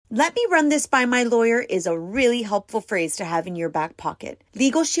Let me run this by my lawyer is a really helpful phrase to have in your back pocket.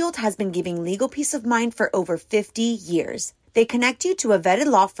 Legal Shield has been giving legal peace of mind for over 50 years. They connect you to a vetted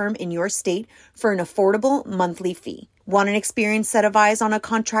law firm in your state for an affordable monthly fee. Want an experienced set of eyes on a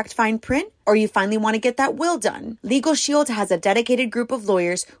contract fine print? Or you finally want to get that will done? Legal Shield has a dedicated group of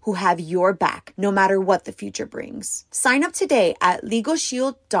lawyers who have your back, no matter what the future brings. Sign up today at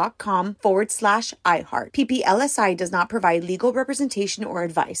LegalShield.com/iHeart. PPLSI does not provide legal representation or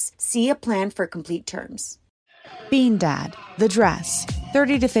advice. See a plan for complete terms. Bean Dad, The Dress,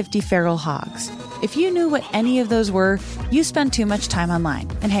 30 to 50 Feral Hogs. If you knew what any of those were, you spend too much time online.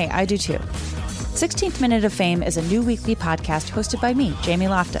 And hey, I do too. 16th Minute of Fame is a new weekly podcast hosted by me, Jamie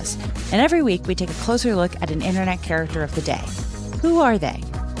Loftus. And every week we take a closer look at an internet character of the day. Who are they?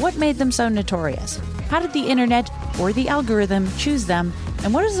 What made them so notorious? How did the internet or the algorithm choose them?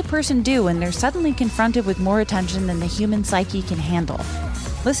 And what does a person do when they're suddenly confronted with more attention than the human psyche can handle?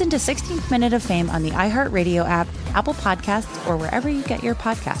 Listen to 16th Minute of Fame on the iHeartRadio app, Apple Podcasts, or wherever you get your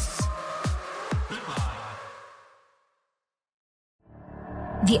podcasts.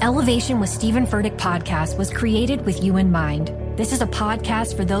 The Elevation with Stephen Furtick podcast was created with you in mind. This is a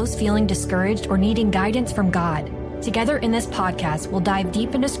podcast for those feeling discouraged or needing guidance from God. Together in this podcast, we'll dive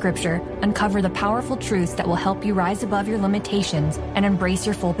deep into Scripture, uncover the powerful truths that will help you rise above your limitations and embrace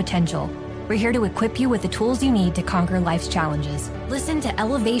your full potential. We're here to equip you with the tools you need to conquer life's challenges. Listen to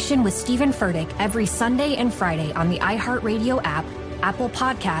Elevation with Stephen Furtick every Sunday and Friday on the iHeartRadio app, Apple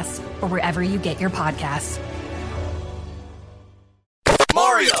Podcasts, or wherever you get your podcasts.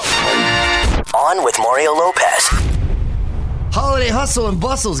 Mario. On with Mario Lopez. Holiday hustle and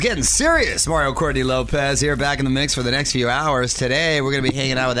bustle is getting serious. Mario Courtney Lopez here, back in the mix for the next few hours. Today, we're going to be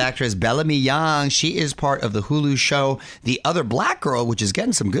hanging out with actress Bellamy Young. She is part of the Hulu show The Other Black Girl, which is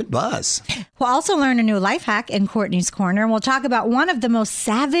getting some good buzz. We'll also learn a new life hack in Courtney's Corner. And we'll talk about one of the most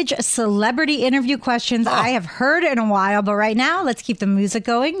savage celebrity interview questions I have heard in a while. But right now, let's keep the music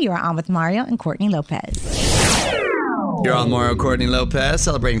going. You are on with Mario and Courtney Lopez. You're on Mario Courtney Lopez,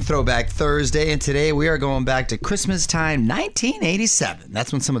 celebrating Throwback Thursday, and today we are going back to Christmas time, 1987.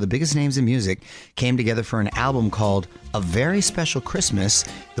 That's when some of the biggest names in music came together for an album called A Very Special Christmas.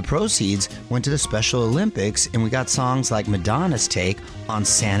 The proceeds went to the Special Olympics, and we got songs like Madonna's take on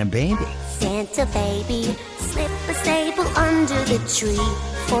Santa Baby. Santa Baby, slip a sable under the tree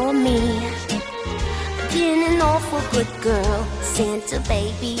for me. Been an awful good girl, Santa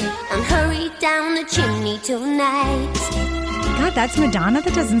Baby, and hurry down the chimney tonight. God, that's Madonna?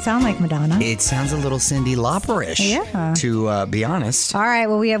 That doesn't sound like Madonna. It sounds a little Cyndi Lauper-ish, to be honest. All right,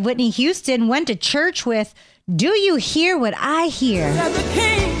 well, we have Whitney Houston went to church with Do You Hear What I Hear? To the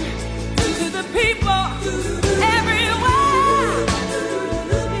king, to the people, everywhere.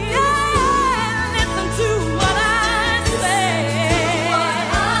 Yeah, listen to what I say.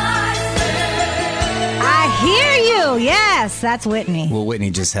 I hear you. Yes, that's Whitney. Well, Whitney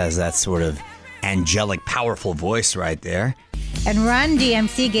just has that sort of angelic, powerful voice right there. And Run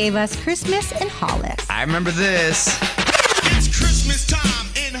DMC gave us Christmas in Hollis. I remember this. It's Christmas time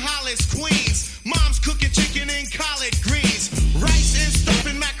in Hollis, Queens. Mom's cooking chicken and collard greens, rice and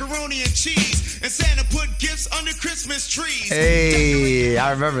stuffing macaroni and cheese, and Santa put gifts under Christmas trees. Hey,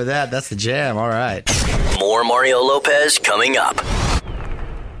 I remember that. That's the jam. All right. More Mario Lopez coming up.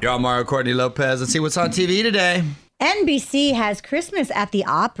 You're on Mario Courtney Lopez. Let's see what's on TV today. NBC has Christmas at the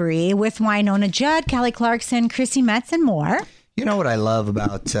Opry with Winona Judd, Kelly Clarkson, Chrissy Metz, and more. You know what I love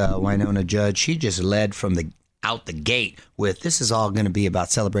about Winona Judd? She just led from out the gate with, this is all going to be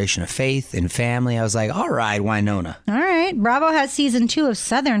about celebration of faith and family. I was like, all right, Winona. All right. Bravo has season 2 of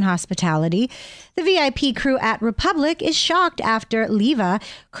Southern Hospitality. The VIP crew at Republic is shocked after Leva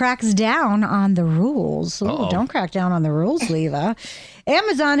cracks down on the rules. Ooh, don't crack down on the rules, Leva.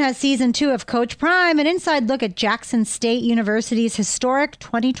 Amazon has season 2 of Coach Prime, an inside look at Jackson State University's historic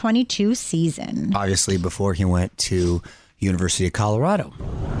 2022 season. Obviously, before he went to University of Colorado.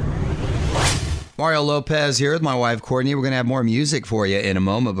 Mario Lopez here with my wife, Courtney. We're going to have more music for you in a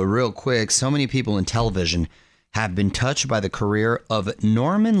moment, but real quick, so many people in television have been touched by the career of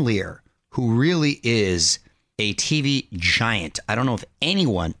Norman Lear, who really is a TV giant. I don't know if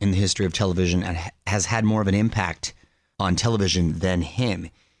anyone in the history of television has had more of an impact on television than him.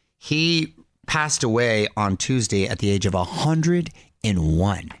 He passed away on Tuesday at the age of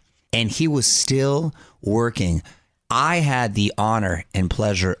 101, and he was still working. I had the honor and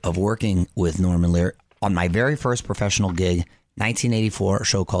pleasure of working with Norman Lear on my very first professional gig, 1984, a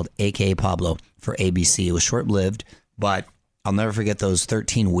show called A.K.A. Pablo for ABC. It was short-lived, but I'll never forget those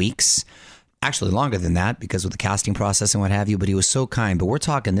 13 weeks. Actually, longer than that because of the casting process and what have you, but he was so kind. But we're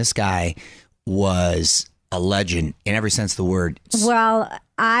talking, this guy was a legend in every sense of the word. Well,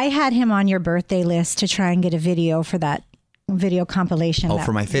 I had him on your birthday list to try and get a video for that video compilation. Oh,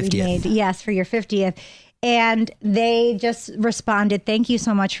 for my 50th. Yes, for your 50th. And they just responded, thank you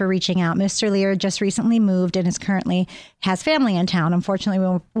so much for reaching out. Mr. Lear just recently moved and has family in town. Unfortunately,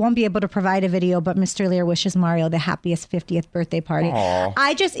 we won't be able to provide a video, but Mr. Lear wishes Mario the happiest 50th birthday party.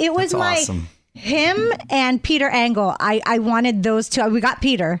 Aww. It was awesome. Him and Peter Angle. I wanted those two. We got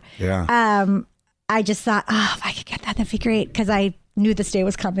Peter. Yeah. I just thought, if I could get that, that'd be great, because I knew this day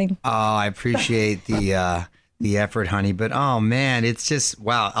was coming. Oh, I appreciate the effort, honey. But, oh, man, it's just,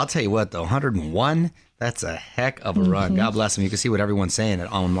 wow. I'll tell you what, though, 101, that's a heck of a run. God bless him. You can see what everyone's saying at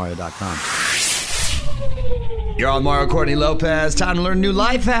onwithmario.com. You're on Mario Courtney Lopez. Time to learn a new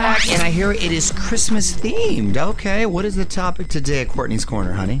life hack. And I hear it is Christmas themed. Okay, what is the topic today at Courtney's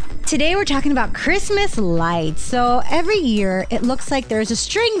Corner, honey? Today we're talking about Christmas lights. So every year it looks like there's a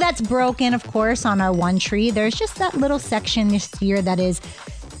string that's broken, of course, on our one tree. There's just that little section this year that is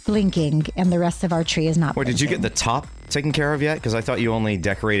blinking and the rest of our tree is not blinking. Did you get the top taken care of yet? Because I thought you only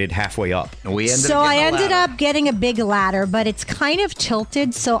decorated halfway up. I ended up getting a big ladder, but it's kind of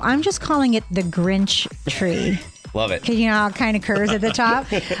tilted, so I'm just calling it the Grinch tree. Love it. Because, how it kind of curves at the top.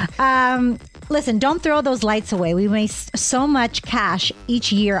 Listen, don't throw those lights away. We waste so much cash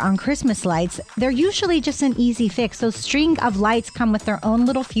each year on Christmas lights. They're usually just an easy fix. Those string of lights come with their own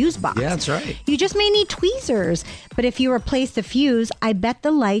little fuse box. Yeah, that's right. You just may need tweezers. But if you replace the fuse, I bet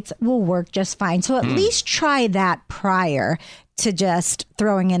the lights will work just fine. So at least try that prior to just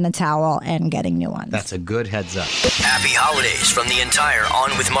throwing in the towel and getting new ones. That's a good heads up. Happy holidays from the entire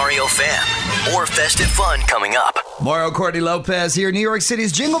On With Mario fam. More festive fun coming up. Mario Courtney Lopez here. New York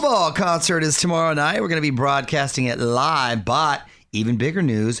City's Jingle Ball concert is tomorrow night. We're going to be broadcasting it live, but even bigger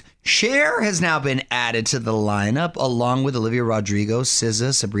news, Cher has now been added to the lineup along with Olivia Rodrigo,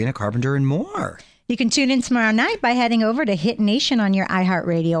 SZA, Sabrina Carpenter, and more. You can tune in tomorrow night by heading over to Hit Nation on your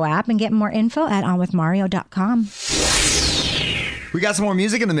iHeartRadio app and get more info at onwithmario.com. We got some more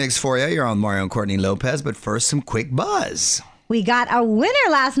music in the mix for you. You're on Mario and Courtney Lopez, but first, some quick buzz. We got a winner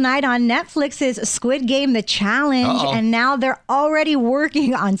last night on Netflix's Squid Game The Challenge, and now they're already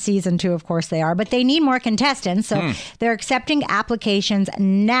working on season 2. Of course they are, but they need more contestants, so they're accepting applications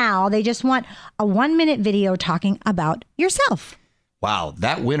now. They just want a 1-minute video talking about yourself. Wow,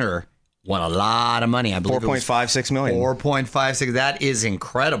 that winner won a lot of money. I believe $4.56 million. 4.56. That is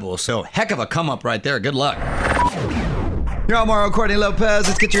incredible. So heck of a come up right there. Good luck. You're on Mario Courtney Lopez.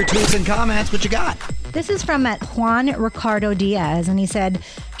 Let's get your tweets and comments. What you got? This is from Juan Ricardo Diaz, and he said,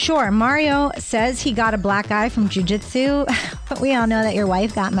 sure, Mario says he got a black eye from jiu-jitsu, but we all know that your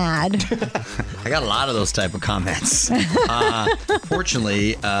wife got mad. I got a lot of those type of comments.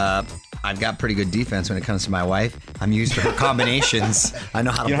 Fortunately, I've got pretty good defense when it comes to my wife. I'm used to her combinations. I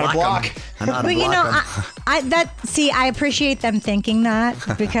know how to block them. I know how to block them. I appreciate them thinking that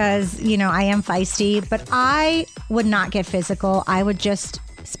because, I am feisty, but I would not get physical. I would just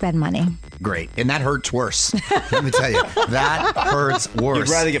spend money. Great. And that hurts worse. Let me tell you, that hurts worse. You'd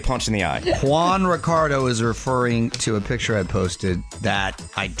rather get punched in the eye. Juan Ricardo is referring to a picture I posted that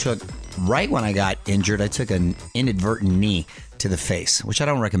I took right when I got injured. I took an inadvertent knee to the face, which I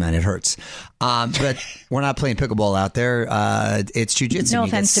don't recommend. It hurts. But we're not playing pickleball out there. It's jiu-jitsu. No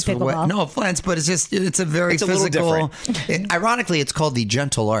offense to pickleball. No offense, but it's a very physical. Ironically, it's called the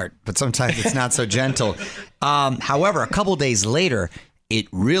gentle art, but sometimes it's not so gentle. However, a couple days later, it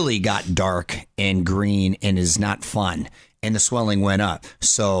really got dark and green and is not fun. And the swelling went up.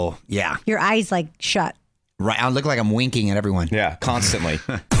 So, yeah. Your eyes shut. Right. I look like I'm winking at everyone. Yeah, constantly.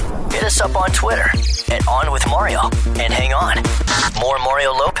 Hit us up on Twitter at On With Mario. And hang on, more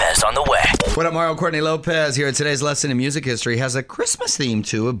Mario Lopez on the way. What up, Mario Courtney Lopez here. Today's lesson in music history has a Christmas theme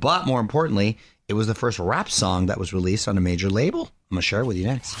to it, but more importantly, it was the first rap song that was released on a major label. I'm going to share it with you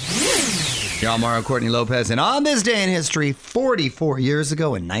next. You're on Mario Courtney Lopez, and on this day in history, 44 years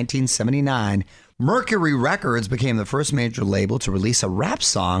ago in 1979, Mercury Records became the first major label to release a rap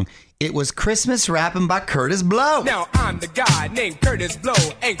song. It was Christmas Rappin' by Curtis Blow. Now I'm the guy named Curtis Blow,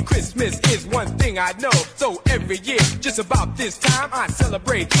 and Christmas is one thing I know. So every year, just about this time, I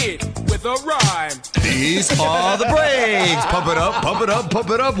celebrate it with a rhyme. These are the breaks. Pump it up, pump it up, pump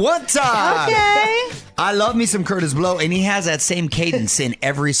it up one time. Okay. I love me some Curtis Blow, and he has that same cadence in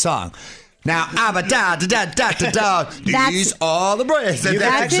every song. Now, these are the breaks.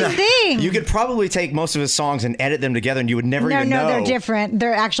 That's his thing. You could probably take most of his songs and edit them together, and you would never even know. No, they're different.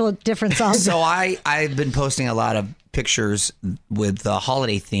 They're actual different songs. So I've been posting a lot of pictures with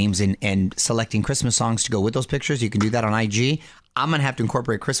holiday themes and selecting Christmas songs to go with those pictures. You can do that on IG. I'm going to have to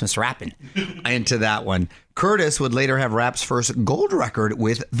incorporate Christmas rapping into that one. Curtis would later have rap's first gold record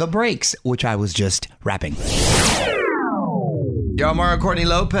with The Breaks, which I was just rapping. Yo, Mario Courtney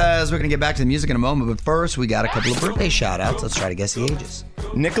Lopez. We're going to get back to the music in a moment, but first, we got a couple of birthday shout-outs. Let's try to guess the ages.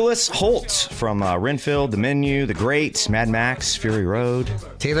 Nicholas Holt from Renfield, The Menu, The Great, Mad Max, Fury Road.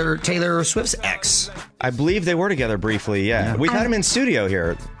 Taylor Swift's ex. I believe they were together briefly, yeah. We've had him in studio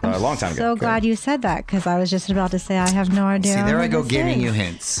here a long time ago. So glad you said that, because I was just about to say I have no idea. See, there I go giving you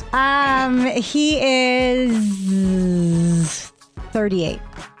hints. He is 38.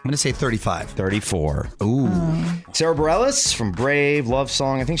 I'm going to say 35. 34. Ooh. Sarah Bareilles from Brave, Love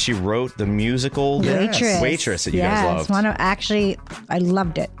Song. I think she wrote the musical Waitress that you guys loved. Actually, I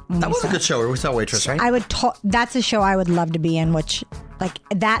loved it. That was a good show. We saw Waitress, right? That's a show I would love to be in, which, like,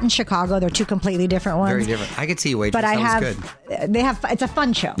 that and Chicago, they're two completely different ones. Very different. I could see Waitress. But that was good. It's a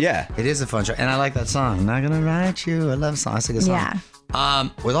fun show. Yeah. It is a fun show. And I like that song. I'm not going to write you a love song. That's a good song. Yeah.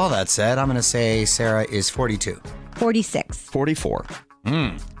 With all that said, I'm going to say Sarah is 42. 46. 44.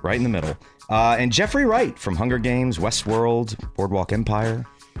 Right in the middle. And Jeffrey Wright from Hunger Games, Westworld, Boardwalk Empire.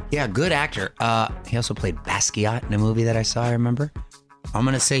 Yeah, good actor. He also played Basquiat in a movie that I saw, I remember. I'm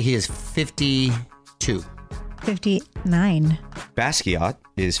going to say he is 52. 59. Basquiat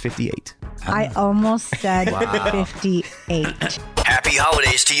is 58. I almost said 58. Happy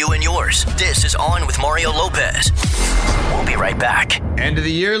holidays to you and yours. This is On with Mario Lopez. We'll be right back. End of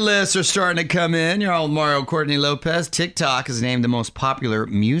the year lists are starting to come in. You're all Mario Courtney Lopez. TikTok is named the most popular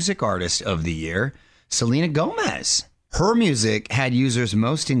music artist of the year, Selena Gomez. Her music had users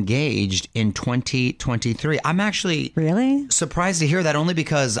most engaged in 2023. I'm actually really surprised to hear that, only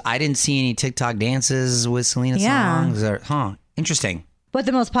because I didn't see any TikTok dances with Selena songs. Interesting. But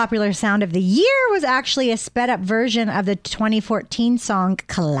the most popular sound of the year was actually a sped up version of the 2014 song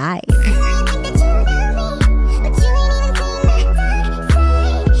Collide.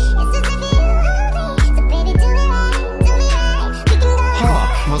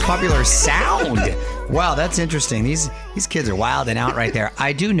 Most popular sound. Wow, that's interesting. These kids are wild and out right there.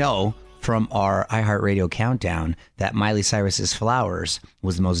 I do know from our iHeartRadio countdown that Miley Cyrus's Flowers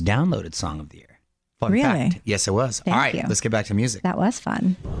was the most downloaded song of the year. Fun fact. Yes, it was. Thank All right, you. let's get back to music. That was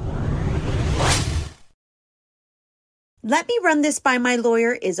fun. Let me run this by my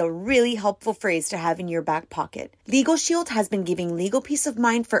lawyer is a really helpful phrase to have in your back pocket. Legal Shield has been giving legal peace of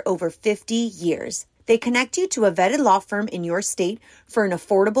mind for over 50 years. They connect you to a vetted law firm in your state for an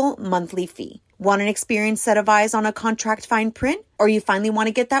affordable monthly fee. Want an experienced set of eyes on a contract fine print? Or you finally want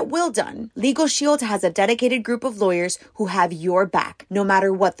to get that will done? Legal Shield has a dedicated group of lawyers who have your back, no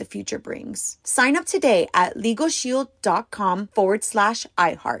matter what the future brings. Sign up today at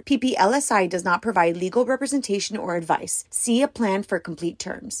LegalShield.com/iHeart. PPLSI does not provide legal representation or advice. See a plan for complete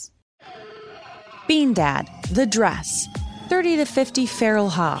terms. Bean Dad, The Dress, 30 to 50 Feral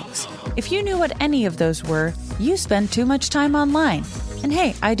Hogs. If you knew what any of those were, you spend too much time online. And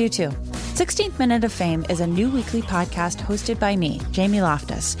hey, I do too. 16th Minute of Fame is a new weekly podcast hosted by me, Jamie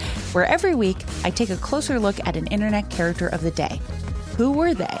Loftus, where every week I take a closer look at an internet character of the day. Who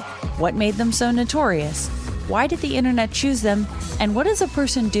were they? What made them so notorious? Why did the internet choose them? And what does a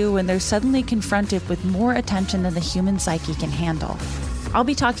person do when they're suddenly confronted with more attention than the human psyche can handle? I'll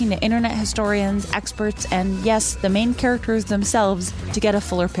be talking to internet historians, experts, and yes, the main characters themselves to get a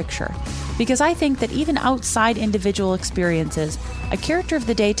fuller picture. Because I think that even outside individual experiences, a character of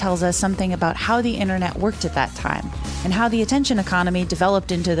the day tells us something about how the internet worked at that time, and how the attention economy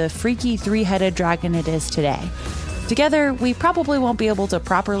developed into the freaky three-headed dragon it is today. Together, we probably won't be able to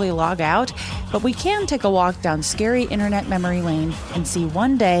properly log out, but we can take a walk down scary internet memory lane and see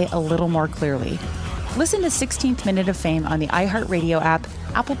one day a little more clearly. Listen to 16th Minute of Fame on the iHeartRadio app,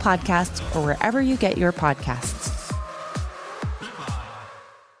 Apple Podcasts, or wherever you get your podcasts.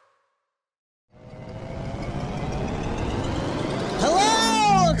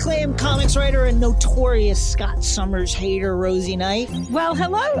 Hello, acclaimed comics writer and notorious Scott Summers hater, Rosie Knight. Well,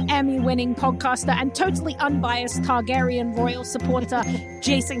 hello, Emmy-winning podcaster and totally unbiased Targaryen royal supporter,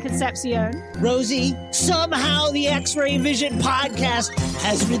 Jason Concepcion. Rosie, somehow the X-Ray Vision podcast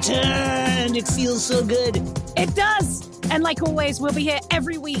has returned. It feels so good. It does. And like always, we'll be here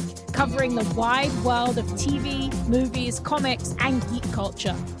every week covering the wide world of TV, movies, comics, and geek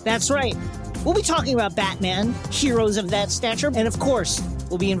culture. That's right. We'll be talking about Batman, heroes of that stature, and of course,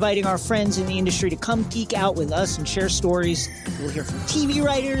 we'll be inviting our friends in the industry to come geek out with us and share stories. We'll hear from TV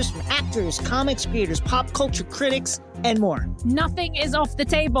writers, from actors, comics creators, pop culture critics, and more. Nothing is off the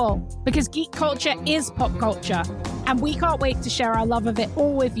table because geek culture is pop culture, and we can't wait to share our love of it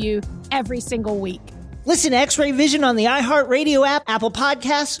all with you every single week. Listen to X-Ray Vision on the iHeartRadio app, Apple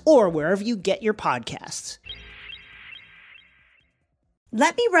Podcasts, or wherever you get your podcasts.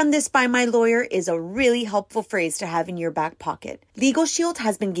 Let me run this by my lawyer is a really helpful phrase to have in your back pocket. Legal Shield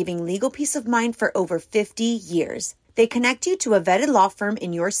has been giving legal peace of mind for over 50 years. They connect you to a vetted law firm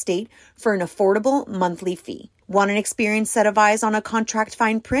in your state for an affordable monthly fee. Want an experienced set of eyes on a contract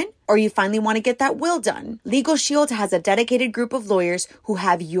fine print? Or you finally want to get that will done? Legal Shield has a dedicated group of lawyers who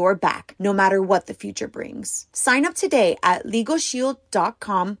have your back, no matter what the future brings. Sign up today at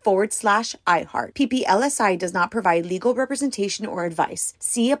LegalShield.com/iHeart. PPLSI does not provide legal representation or advice.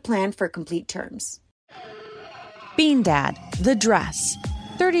 See a plan for complete terms. Bean Dad, The Dress,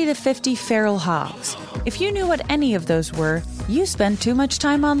 30 to 50 Feral Hogs. If you knew what any of those were, you spend too much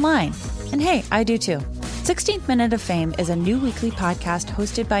time online. And hey, I do too. 16th Minute of Fame is a new weekly podcast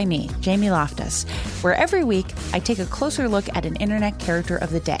hosted by me, Jamie Loftus, where every week I take a closer look at an internet character of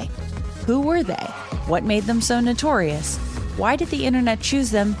the day. Who were they? What made them so notorious? Why did the internet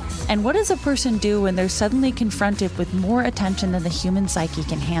choose them? And what does a person do when they're suddenly confronted with more attention than the human psyche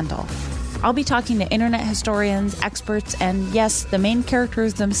can handle? I'll be talking to internet historians, experts, and yes, the main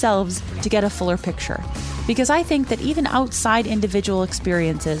characters themselves to get a fuller picture. Because I think that even outside individual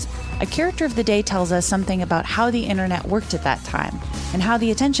experiences, a character of the day tells us something about how the internet worked at that time, and how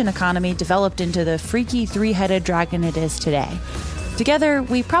the attention economy developed into the freaky three-headed dragon it is today. Together,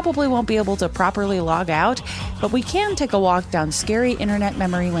 we probably won't be able to properly log out, but we can take a walk down scary internet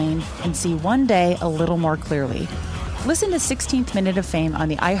memory lane and see one day a little more clearly. Listen to 16th Minute of Fame on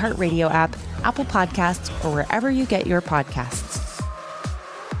the iHeartRadio app, Apple Podcasts, or wherever you get your podcasts.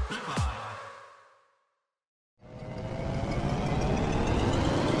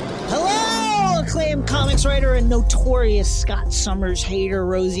 Hello, acclaimed comics writer and notorious Scott Summers hater,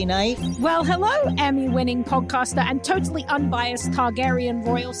 Rosie Knight. Well, hello, Emmy-winning podcaster and totally unbiased Targaryen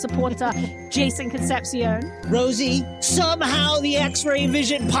royal supporter, Jason Concepcion. Rosie, somehow the X-Ray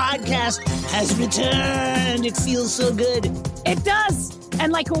Vision podcast has returned. It feels so good. It does.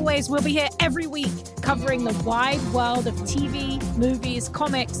 And like always, we'll be here every week covering the wide world of TV, movies,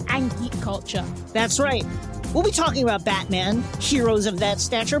 comics, and geek culture. That's right. We'll be talking about Batman, heroes of that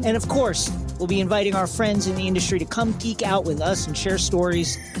stature, and of course, we'll be inviting our friends in the industry to come geek out with us and share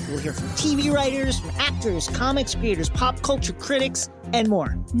stories. We'll hear from TV writers, from actors, comics creators, pop culture critics, and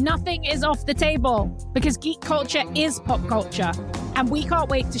more. Nothing is off the table because geek culture is pop culture, and we can't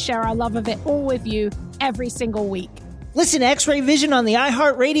wait to share our love of it all with you every single week. Listen to X-Ray Vision on the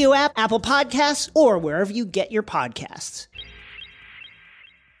iHeartRadio app, Apple Podcasts, or wherever you get your podcasts.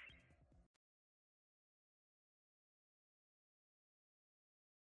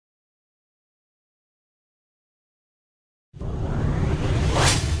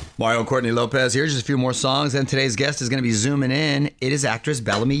 Mario Courtney Lopez here. Just a few more songs, and today's guest is going to be zooming in. It is actress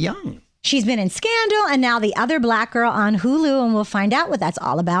Bellamy Young. She's been in Scandal and now The Other Black Girl on Hulu, and we'll find out what that's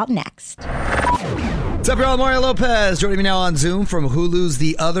all about next. What's up, y'all? Mario Lopez joining me now on Zoom from Hulu's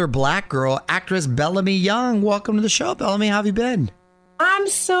The Other Black Girl, actress Bellamy Young. Welcome to the show, Bellamy. How have you been? I'm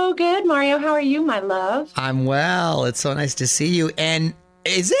so good, Mario. How are you, my love? I'm well. It's so nice to see you. And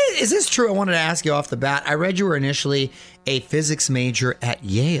is this true? I wanted to ask you off the bat. I read you were initially a physics major at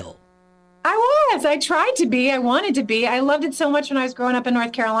Yale. I was. I tried to be. I wanted to be. I loved it so much when I was growing up in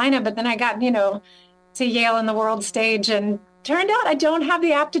North Carolina, but then I got, to Yale on the world stage, and turned out I don't have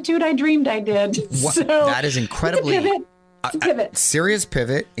the aptitude I dreamed I did. What? So That is incredibly... It's a pivot. Serious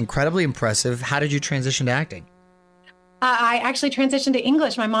pivot. Incredibly impressive. How did you transition to acting? I actually transitioned to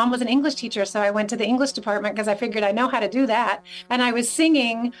English. My mom was an English teacher, so I went to the English department because I figured I know how to do that. And I was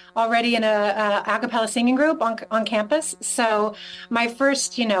singing already in a cappella singing group on campus. So my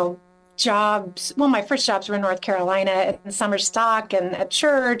first, jobs, my first jobs were in North Carolina in summer stock and at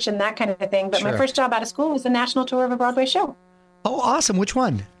church and that kind of thing. But Sure. My first job out of school was a national tour of a Broadway show. Oh, awesome. Which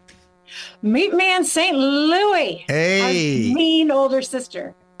one? Meet me in St. Louis. Hey. I was mean older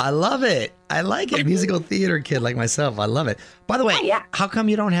sister. I love it. I like it. Musical theater kid like myself. I love it. By the way, yeah. How come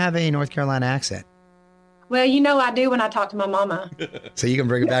you don't have a North Carolina accent? Well, I do when I talk to my mama. So you can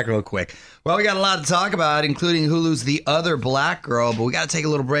bring it back real quick. Well, we got a lot to talk about, including Hulu's The Other Black Girl, but we got to take a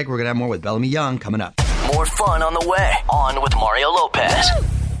little break. We're going to have more with Bellamy Young coming up. More fun on the way. On with Mario Lopez.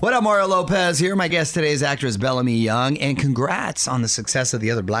 What up, Mario Lopez here. My guest today is actress Bellamy Young, and congrats on the success of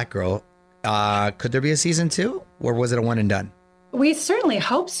The Other Black Girl. Could there be a season 2, or was it a one and done? We certainly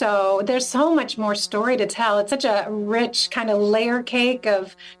hope so. There's so much more story to tell. It's such a rich kind of layer cake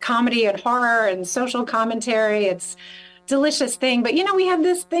of comedy and horror and social commentary. It's a delicious thing. But, we have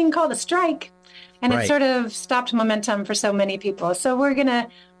this thing called a strike, and Right. It sort of stopped momentum for so many people. So we're gonna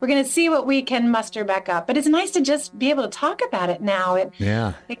see what we can muster back up. But it's nice to just be able to talk about it now.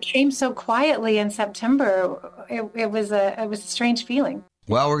 It came so quietly in September. It was a strange feeling.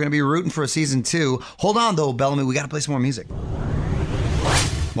 Well, we're going to be rooting for a season 2. Hold on, though, Bellamy. We got to play some more music.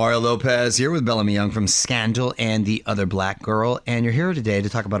 Mario Lopez here with Bellamy Young from Scandal and the Other Black Girl. And you're here today to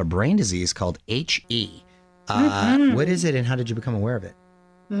talk about a brain disease called HE. What is it and how did you become aware of it?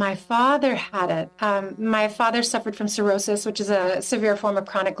 My father had it. My father suffered from cirrhosis, which is a severe form of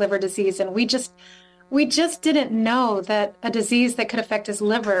chronic liver disease. And we just didn't know that a disease that could affect his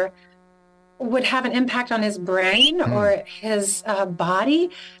liver would have an impact on his brain or his body.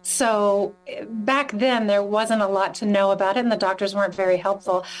 So back then, there wasn't a lot to know about it, and the doctors weren't very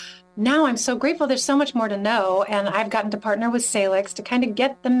helpful. Now I'm so grateful there's so much more to know, and I've gotten to partner with Salix to kind of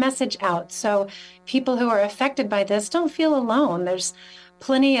get the message out. So people who are affected by this don't feel alone. There's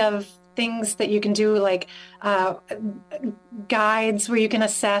plenty of things that you can do, like guides where you can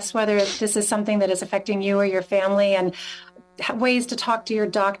assess whether this is something that is affecting you or your family, and ways to talk to your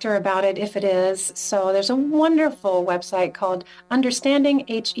doctor about it if it is. So there's a wonderful website called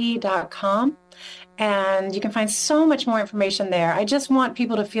understandinghe.com, and you can find so much more information there. I just want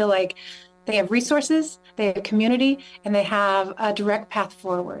people to feel like they have resources, they have community, and they have a direct path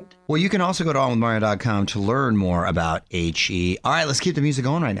forward. Well, you can also go to onwithmario.com to learn more about HE. All right, let's keep the music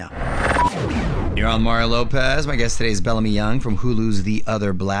going right now. You're on Mario Lopez. My guest today is Bellamy Young from Hulu's The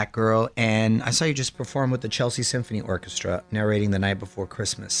Other Black Girl. And I saw you just perform with the Chelsea Symphony Orchestra, narrating The Night Before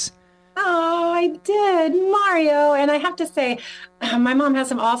Christmas. Oh, I did, Mario. And I have to say, my mom has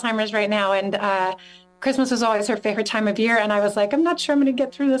some Alzheimer's right now, and Christmas was always her favorite time of year. And I was like, I'm not sure I'm going to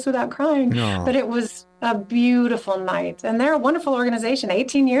get through this without crying. No. But it was a beautiful night. And they're a wonderful organization.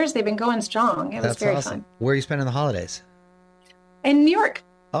 18 years, they've been going strong. It was very awesome. fun. Where are you spending the holidays? In New York.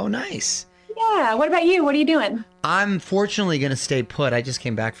 Oh, nice. Yeah. What about you? What are you doing? I'm fortunately going to stay put. I just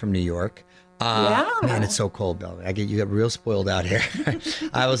came back from New York. Yeah. Man, it's so cold, Bellamy. You get real spoiled out here.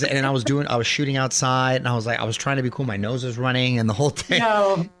 I was shooting outside, and I was trying to be cool. My nose was running, and the whole thing.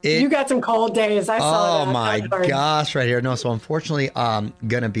 No, you got some cold days. I saw that. Oh my gosh, right here. No, so unfortunately,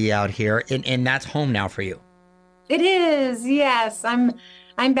 gonna be out here, and that's home now for you. It is. Yes, I'm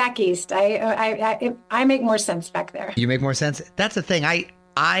back east. I make more sense back there. You make more sense. That's the thing.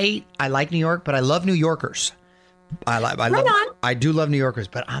 I like New York, but I love New Yorkers. I do love New Yorkers,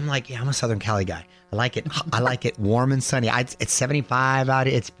 but I'm a Southern Cali guy. I like it. I like it warm and sunny. It's 75 out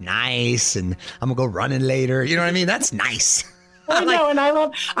here. It's nice, and I'm gonna go running later. You know what I mean? That's nice. I know, and I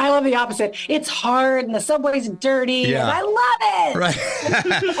love the opposite. It's hard, and the subway's dirty, and I love it. Right.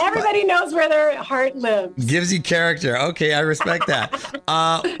 Everybody knows where their heart lives. Gives you character. Okay, I respect that.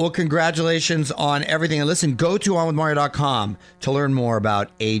 Well, congratulations on everything. And listen, go to onwithmario.com to learn more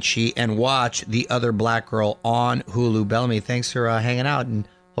about HE and watch The Other Black Girl on Hulu. Bellamy, thanks for hanging out, and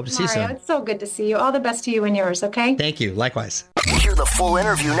hope to see you soon. It's so good to see you. All the best to you and yours, okay? Thank you. Likewise. Hear the full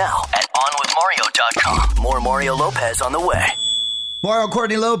interview now at onwithmario.com. More Mario Lopez on the way. Mario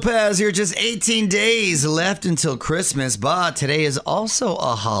Courtney Lopez here, just 18 days left until Christmas, but today is also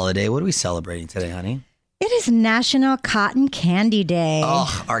a holiday. What are we celebrating today, honey? It is National Cotton Candy Day.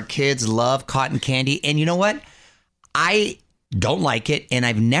 Oh, our kids love cotton candy. And you know what? I don't like it, and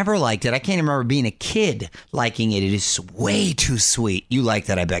I've never liked it. I can't remember being a kid liking it. It is way too sweet. You like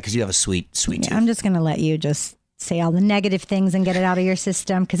that, I bet, because you have a sweet tooth. I'm just going to let you just say all the negative things and get it out of your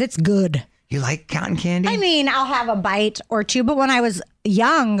system, because it's good. You like cotton candy? I mean, I'll have a bite or two, but when I was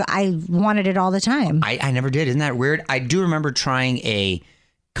young, I wanted it all the time. I never did. Isn't that weird? I do remember trying a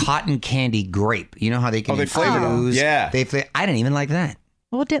cotton candy grape. You know how they can flavor them. Yeah. I didn't even like that.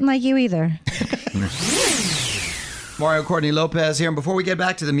 Well, didn't like you either. Mario Courtney Lopez here. And before we get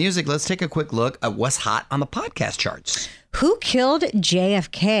back to the music, let's take a quick look at what's hot on the podcast charts. Who killed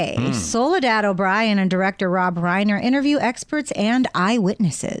JFK? Soledad O'Brien and director Rob Reiner interview experts and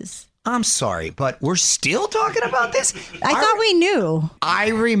eyewitnesses. I'm sorry, but we're still talking about this? I thought we knew. I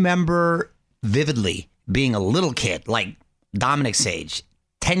remember vividly being a little kid, like Dominic's age,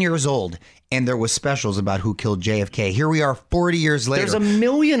 10 years old, and there was specials about who killed JFK. Here we are 40 years later. There's a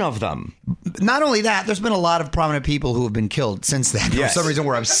million of them. Not only that, there's been a lot of prominent people who have been killed since then. Yes. For some reason,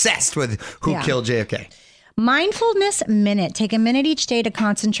 we're obsessed with who killed JFK. Mindfulness Minute. Take a minute each day to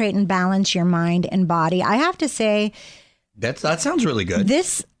concentrate and balance your mind and body. I have to say, that sounds really good.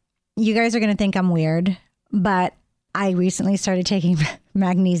 You guys are going to think I'm weird, but I recently started taking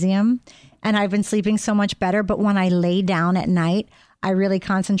magnesium, and I've been sleeping so much better. But when I lay down at night, I really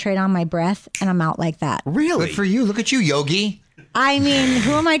concentrate on my breath, and I'm out like that. Really? Good for you. Look at you, Yogi. I mean,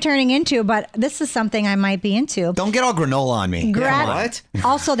 who am I turning into? But this is something I might be into. Don't get all granola on me. What?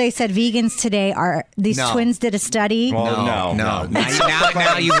 Also, they said vegans today these twins did a study. Oh, no.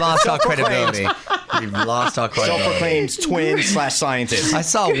 Now you've lost all credibility. We've lost our credibility. Self-proclaimed twin/scientist. I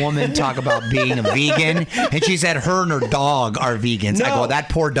saw a woman talk about being a vegan, and she said her and her dog are vegans. No, I go, that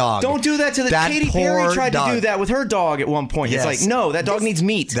poor dog. Don't do that to the... Katy Perry tried to do that with her dog at one point. Yes. It's like, no, that dog needs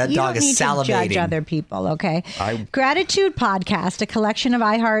meat. That dog is salivating. You don't need to judge other people, okay? Gratitude Podcast, a collection of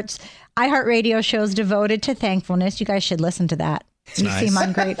iHeartRadio shows devoted to thankfulness. You guys should listen to that. You seem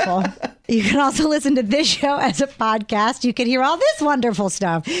ungrateful. You can also listen to this show as a podcast. You can hear all this wonderful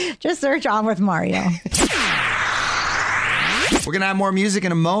stuff. Just search On With Mario. We're going to have more music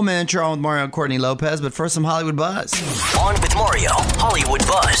in a moment. You're On With Mario and Courtney Lopez, but first some Hollywood Buzz. On With Mario, Hollywood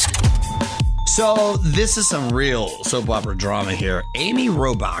Buzz. So this is some real soap opera drama here. Amy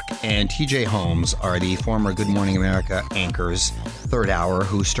Robach and TJ Holmes are the former Good Morning America anchors, third hour,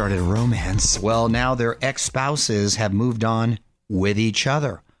 who started a romance. Well, now their ex-spouses have moved on with each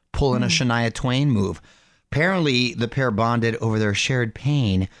other, pulling a Shania Twain move. Apparently, the pair bonded over their shared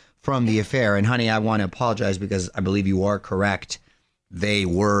pain from the affair. And honey, I want to apologize because I believe you are correct. They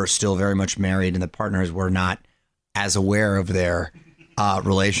were still very much married and the partners were not as aware of their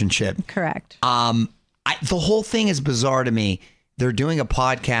relationship. Correct. The whole thing is bizarre to me. They're doing a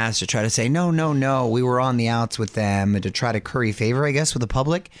podcast to try to say, no, we were on the outs with them, and to try to curry favor, I guess, with the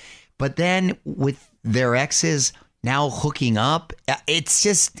public. But then with their exes now hooking up, it's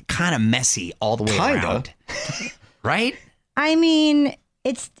just kind of messy all the way around. Right? I mean,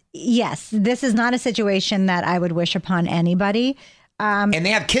 yes, this is not a situation that I would wish upon anybody. And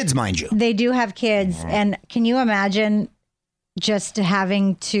they have kids, mind you. They do have kids. And can you imagine just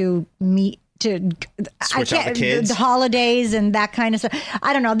having to meet switch out the kids, the holidays and that kind of stuff?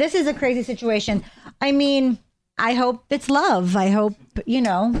 I don't know. This is a crazy situation. I mean, I hope it's love. I hope,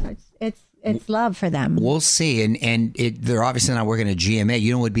 it's love for them. We'll see. And they're obviously not working at GMA.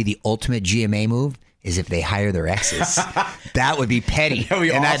 You know what would be the ultimate GMA move? Is if they hire their exes. That would be petty. That would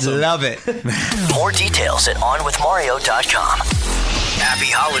be awesome. I'd love it. More details at onwithmario.com.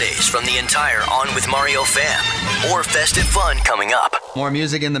 Happy holidays from the entire On With Mario fam. More festive fun coming up. More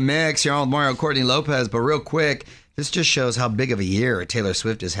music in the mix. You're On With Mario, Courtney Lopez. But real quick, this just shows how big of a year Taylor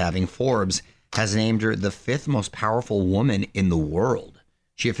Swift is having. Forbes has named her the 5th most powerful woman in the world.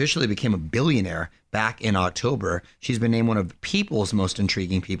 She officially became a billionaire back in October. She's been named one of People's most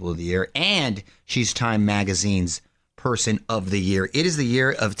intriguing people of the year, and she's Time Magazine's Person of the Year. It is the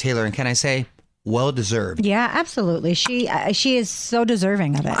year of Taylor, and can I say, well deserved. Yeah, absolutely. She is so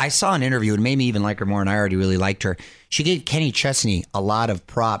deserving of it. I saw an interview, and made me even like her more, and I already really liked her. She gave Kenny Chesney a lot of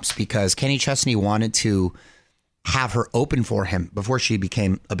props because Kenny Chesney wanted to have her open for him before she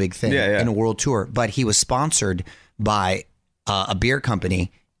became a big thing in a world tour, but he was sponsored by a beer company,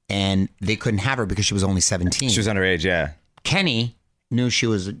 and they couldn't have her because she was only 17. She was underage, yeah. Kenny knew she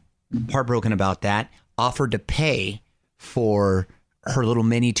was heartbroken about that, offered to pay for her little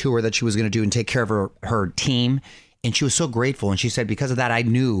mini tour that she was going to do and take care of her team. And she was so grateful. And she said, because of that, I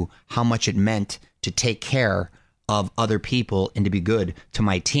knew how much it meant to take care of other people and to be good to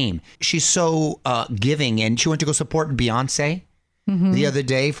my team. She's so giving. And she went to go support Beyonce the other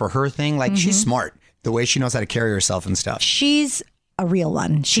day for her thing. Like, she's smart. The way she knows how to carry herself and stuff. She's a real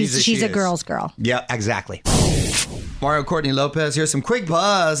one. She's a girl's girl. Yeah, exactly. Mario, Courtney Lopez, here's some quick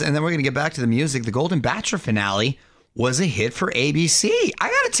buzz, and then we're going to get back to the music. The Golden Bachelor finale was a hit for ABC. I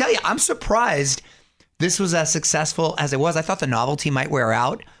got to tell you, I'm surprised this was as successful as it was. I thought the novelty might wear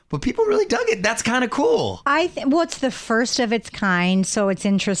out, but people really dug it. That's kind of cool. Well, it's the first of its kind, so it's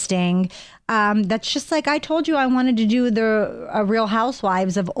interesting. That's just like I told you I wanted to do the Real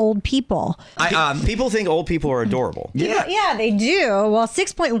Housewives of old people. People think old people are adorable. Yeah, they do. Well,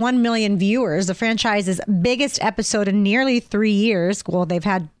 6.1 million viewers, the franchise's biggest episode in nearly 3 years. Well, they've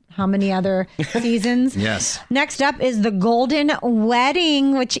had how many other seasons? Yes. Next up is The Golden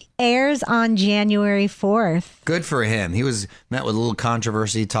Wedding, which airs on January 4th. Good for him. He was met with a little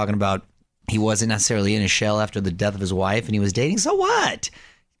controversy talking about he wasn't necessarily in his shell after the death of his wife and he was dating. So what?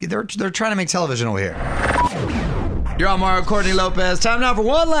 They're trying to make television over here. You're on Mario, Courtney Lopez. Time now for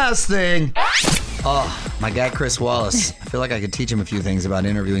one last thing. Oh, my guy Chris Wallace. I feel like I could teach him a few things about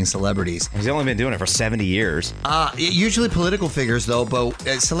interviewing celebrities. He's only been doing it for 70 years. Usually political figures, though, but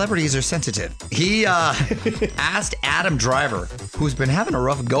celebrities are sensitive. He asked Adam Driver, who's been having a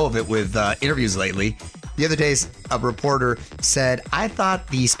rough go of it with interviews lately. The other day, a reporter said, I thought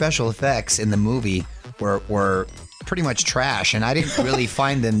the special effects in the movie were pretty much trash, and I didn't really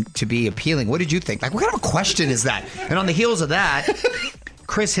find them to be appealing. What did you think? Like, what kind of a question is that? And on the heels of that,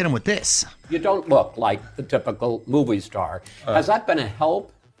 Chris hit him with this. You don't look like the typical movie star. Has that been a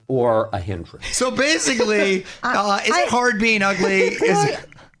help or a hindrance? So basically, is it hard being ugly?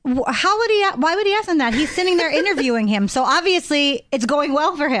 Why would he ask him that? He's sitting there interviewing him, so obviously it's going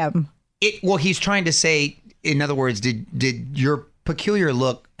well for him. Well, he's trying to say, in other words, did your peculiar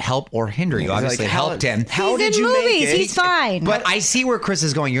look help or hinder you? Obviously, it helped him. How He's did in you movies. make it? He's fine. But I see where Chris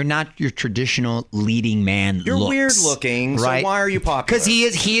is going. You're not your traditional leading man. You're looks, weird looking, right? so why are you popular? Because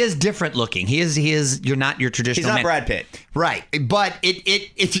he is different looking. He is. You're not your traditional. He's not man. Brad Pitt, right? But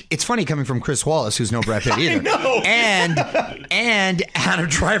it's funny coming from Chris Wallace, who's no Brad Pitt either. I know. And Adam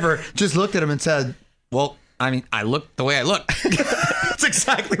Driver just looked at him and said, "Well, I mean, I look the way I look." That's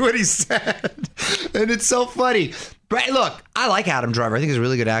exactly what he said, and it's so funny. But look, I like Adam Driver. I think he's a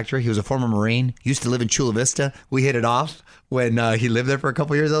really good actor. He was a former Marine. Used to live in Chula Vista. We hit it off when he lived there for a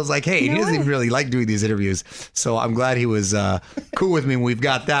couple years. I was like, hey, he doesn't even really like doing these interviews. So I'm glad he was cool with me when we've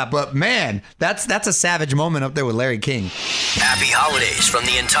got that. But man, that's a savage moment up there with Larry King. Happy holidays from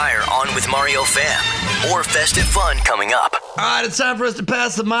the entire On With Mario fam. More festive fun coming up. All right, it's time for us to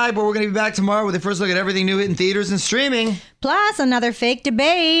pass the mic, but we're going to be back tomorrow with a first look at everything new hitting theaters and streaming. Plus, another fake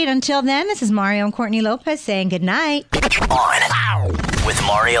debate. Until then, this is Mario and Courtney Lopez saying goodnight. On with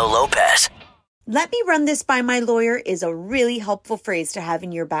Mario Lopez. Let me run this by my lawyer is a really helpful phrase to have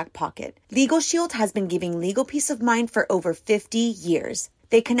in your back pocket. Legal Shield has been giving legal peace of mind for over 50 years.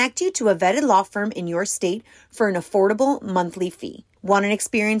 They connect you to a vetted law firm in your state for an affordable monthly fee. Want an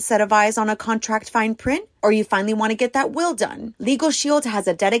experienced set of eyes on a contract fine print? Or you finally want to get that will done? Legal Shield has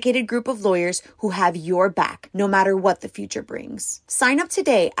a dedicated group of lawyers who have your back, no matter what the future brings. Sign up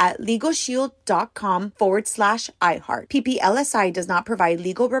today at LegalShield.com/iHeart. PPLSI does not provide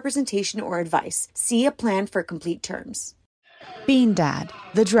legal representation or advice. See a plan for complete terms. Bean Dad,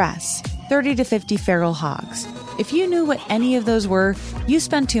 The Dress, 30 to 50 Feral Hogs. If you knew what any of those were, you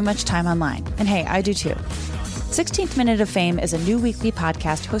spend too much time online. And hey, I do too. 16th Minute of Fame is a new weekly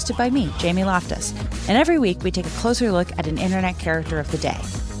podcast hosted by me, Jamie Loftus. And every week we take a closer look at an internet character of the day.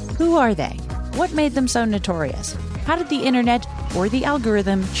 Who are they? What made them so notorious? How did the internet or the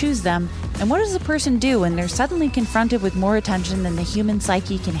algorithm choose them? And what does a person do when they're suddenly confronted with more attention than the human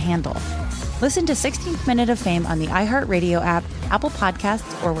psyche can handle? Listen to 16th Minute of Fame on the iHeartRadio app, Apple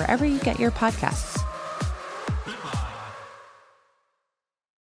Podcasts, or wherever you get your podcasts.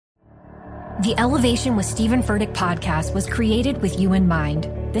 The Elevation with Stephen Furtick podcast was created with you in mind.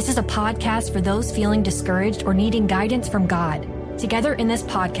 This is a podcast for those feeling discouraged or needing guidance from God. Together in this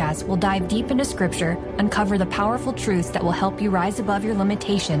podcast, we'll dive deep into scripture, uncover the powerful truths that will help you rise above your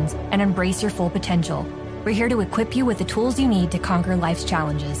limitations and embrace your full potential. We're here to equip you with the tools you need to conquer life's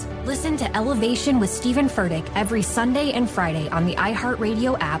challenges. Listen to Elevation with Stephen Furtick every Sunday and Friday on the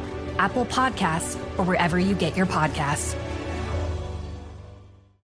iHeartRadio app, Apple Podcasts, or wherever you get your podcasts.